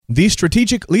The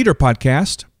Strategic Leader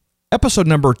Podcast, episode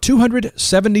number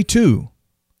 272.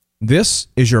 This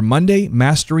is your Monday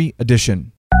Mastery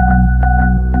Edition.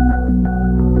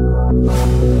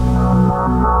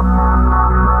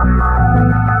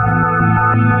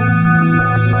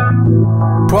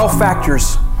 "12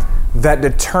 factors that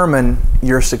determine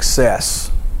your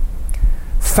success."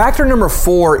 Factor number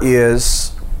 4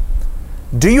 is,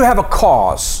 do you have a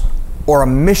cause or a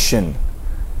mission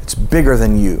that's bigger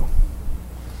than you?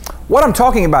 What I'm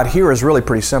talking about here is really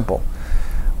pretty simple.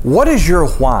 What is your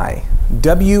why?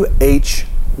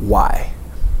 W-H-Y.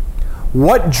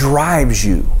 What drives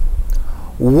you?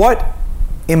 What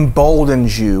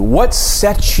emboldens you? What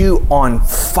sets you on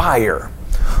fire?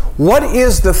 What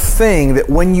is the thing that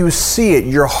when you see it,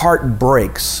 your heart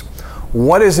breaks?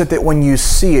 What is it that when you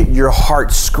see it, your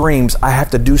heart screams, I have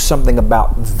to do something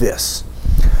about this?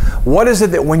 What is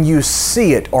it that when you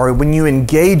see it or when you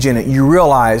engage in it, you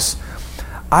realize,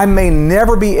 I may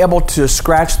never be able to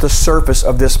scratch the surface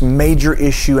of this major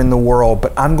issue in the world,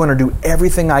 but I'm going to do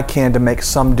everything I can to make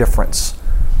some difference.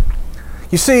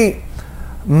 You see,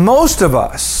 most of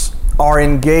us are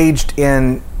engaged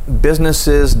in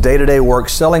businesses, day-to-day work,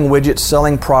 selling widgets,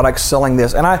 selling products, selling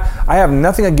this. And I have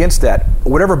nothing against that.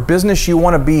 Whatever business you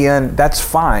want to be in, that's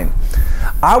fine.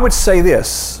 I would say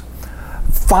this: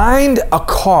 find a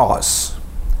cause,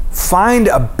 find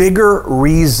a bigger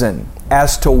reason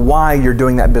as to why you're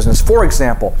doing that business. For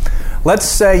example, let's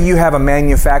say you have a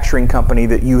manufacturing company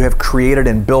that you have created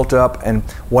and built up and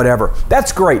whatever.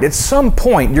 That's great. At some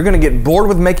point, you're going to get bored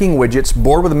with making widgets,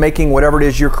 bored with making whatever it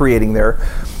is you're creating there.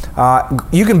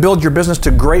 You can build your business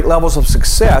to great levels of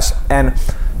success and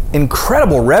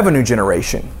incredible revenue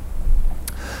generation.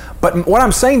 But what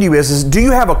I'm saying to you is do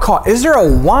you have a cause? Is there a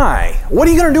why? What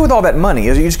are you going to do with all that money?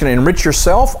 Is you just going to enrich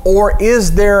yourself? Or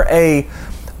is there a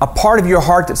part of your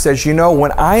heart that says, you know,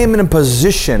 when I am in a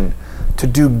position to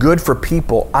do good for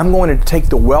people, I'm going to take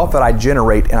the wealth that I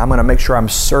generate and I'm going to make sure I'm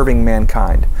serving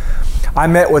mankind. I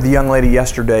met with a young lady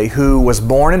yesterday who was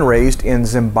born and raised in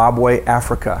Zimbabwe,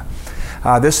 Africa.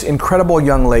 This incredible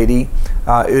young lady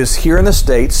is here in the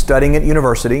States studying at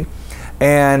university,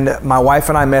 and my wife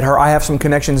and I met her. I have some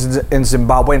connections in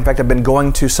Zimbabwe. In fact, I've been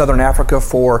going to Southern Africa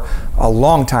for a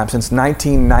long time, since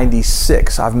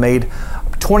 1996. I've made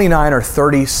 29 or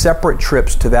 30 separate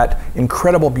trips to that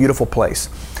incredible, beautiful place.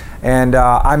 And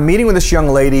I'm meeting with this young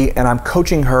lady and I'm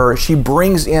coaching her. She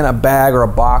brings in a bag or a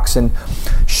box and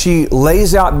she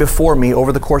lays out before me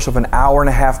over the course of an hour and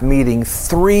a half meeting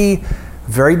 3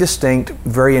 very distinct,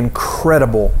 very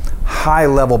incredible,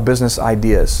 high-level business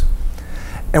ideas.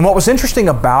 And what was interesting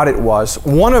about it was,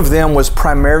 one of them was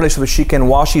primarily so that she can,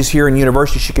 while she's here in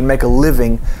university, she can make a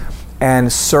living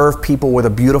and serve people with a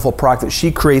beautiful product that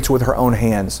she creates with her own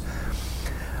hands.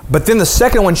 But then the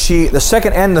second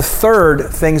and the third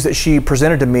things that she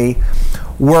presented to me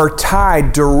were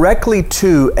tied directly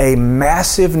to a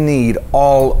massive need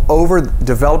all over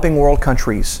developing world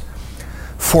countries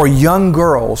for young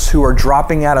girls who are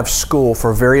dropping out of school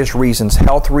for various reasons,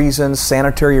 health reasons,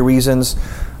 sanitary reasons,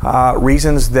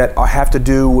 reasons that have to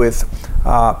do with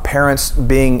parents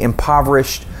being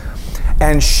impoverished.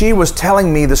 And she was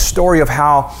telling me the story of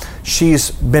how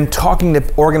she's been talking to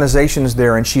organizations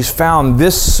there and she's found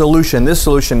this solution, this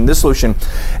solution, this solution.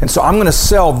 And so I'm going to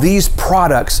sell these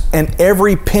products, and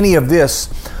every penny of this,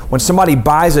 when somebody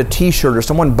buys a t-shirt or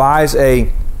someone buys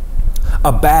a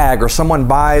bag or someone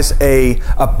buys a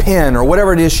pen or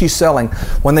whatever it is she's selling,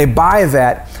 when they buy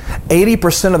that,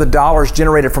 80% of the dollars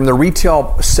generated from the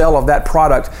retail sale of that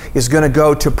product is going to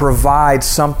go to provide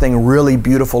something really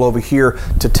beautiful over here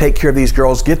to take care of these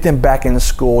girls, get them back into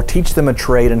school, teach them a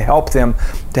trade, and help them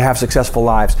to have successful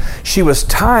lives. She was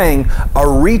tying a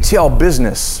retail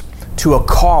business to a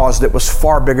cause that was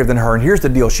far bigger than her. And here's the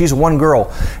deal. She's one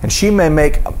girl, and she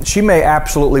may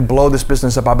absolutely blow this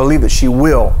business up. I believe that she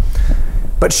will.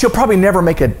 But she'll probably never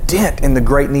make a dent in the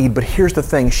great need. But here's the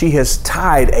thing. She has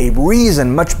tied a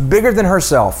reason much bigger than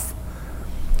herself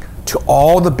to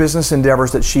all the business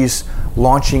endeavors that she's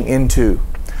launching into.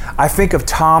 I think of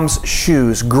Tom's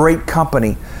Shoes, great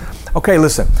company. Okay,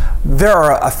 listen, there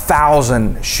are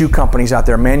 1,000 shoe companies out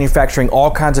there manufacturing all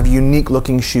kinds of unique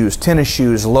looking shoes, tennis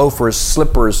shoes, loafers,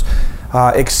 slippers,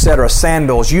 etc.,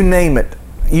 sandals, you name it,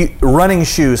 running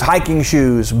shoes, hiking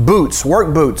shoes, boots,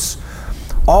 work boots,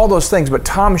 all those things. But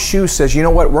Tom's Shoes says, you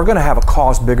know what, we're going to have a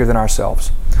cause bigger than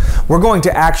ourselves. We're going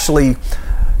to actually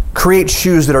create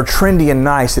shoes that are trendy and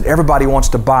nice that everybody wants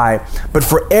to buy. But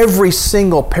for every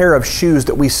single pair of shoes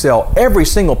that we sell, every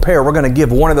single pair, we're going to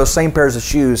give one of those same pairs of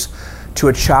shoes to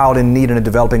a child in need in a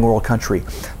developing world country.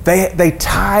 They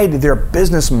tied their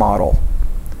business model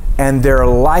and their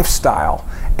lifestyle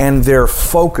and their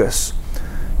focus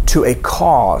to a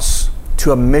cause,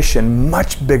 to a mission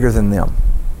much bigger than them.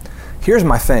 Here's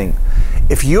my thing.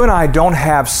 If you and I don't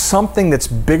have something that's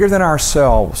bigger than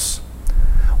ourselves,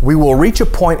 we will reach a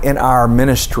point in our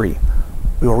ministry,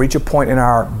 we will reach a point in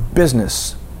our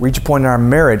business, reach a point in our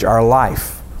marriage, our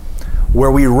life,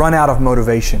 where we run out of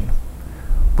motivation.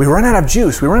 We run out of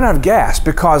juice, we run out of gas,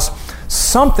 because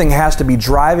something has to be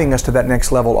driving us to that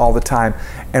next level all the time.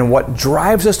 And what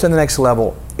drives us to the next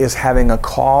level is having a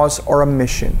cause or a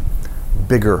mission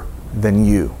bigger than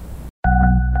you.